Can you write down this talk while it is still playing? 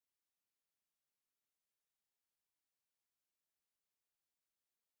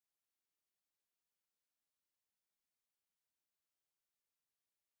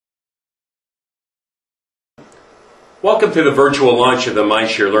Welcome to the virtual launch of the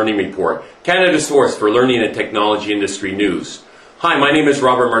MindShare Learning Report, Canada's source for learning and technology industry news. Hi, my name is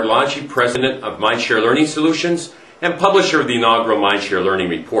Robert Martelacci, President of MindShare Learning Solutions and publisher of the inaugural MindShare Learning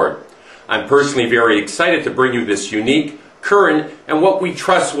Report. I'm personally very excited to bring you this unique, current, and what we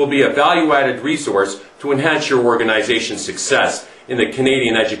trust will be a value-added resource to enhance your organization's success in the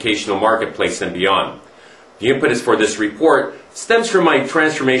Canadian educational marketplace and beyond. The impetus for this report stems from my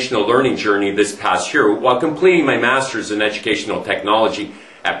transformational learning journey this past year while completing my Master's in Educational Technology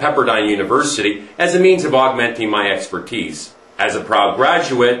at Pepperdine University as a means of augmenting my expertise. As a proud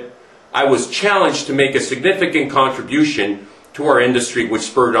graduate, I was challenged to make a significant contribution to our industry, which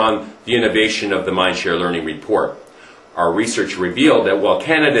spurred on the innovation of the MindShare Learning Report. Our research revealed that while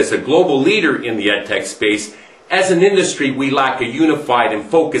Canada is a global leader in the EdTech space, as an industry, we lack a unified and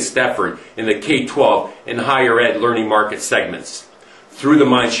focused effort in the K-12 and higher ed learning market segments. Through the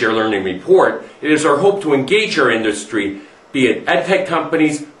MindShare Learning Report, it is our hope to engage our industry, be it EdTech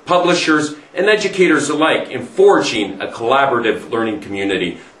companies, publishers, and educators alike, in forging a collaborative learning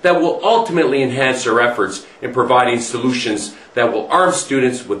community that will ultimately enhance our efforts in providing solutions that will arm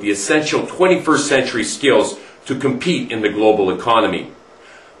students with the essential 21st century skills to compete in the global economy.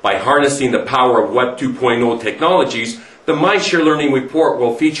 By harnessing the power of Web 2.0 technologies, the MindShare Learning Report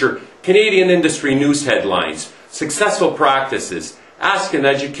will feature Canadian industry news headlines, successful practices, Ask an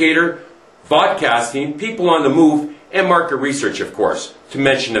Educator, vodcasting, people on the move, and market research, of course, to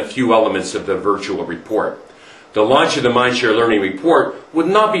mention a few elements of the virtual report. The launch of the MindShare Learning Report would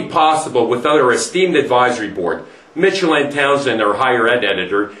not be possible without our esteemed advisory board, Mitchell and Townsend, our higher ed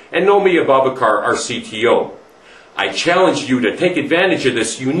editor, and Nomi Abubakar, our CTO. I challenge you to take advantage of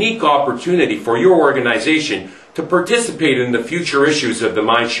this unique opportunity for your organization to participate in the future issues of the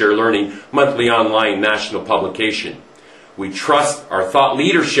MindShare Learning monthly online national publication. We trust our thought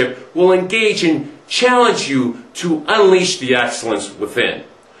leadership will engage and challenge you to unleash the excellence within.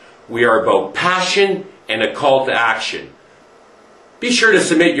 We are about passion and a call to action. Be sure to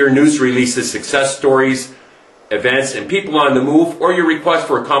submit your news releases, success stories, events, and people on the move, or your request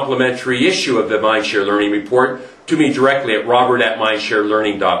for a complimentary issue of the MindShare Learning Report to me directly at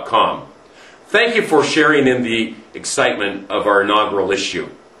robert@mindsharelearning.com. Thank you for sharing in the excitement of our inaugural issue.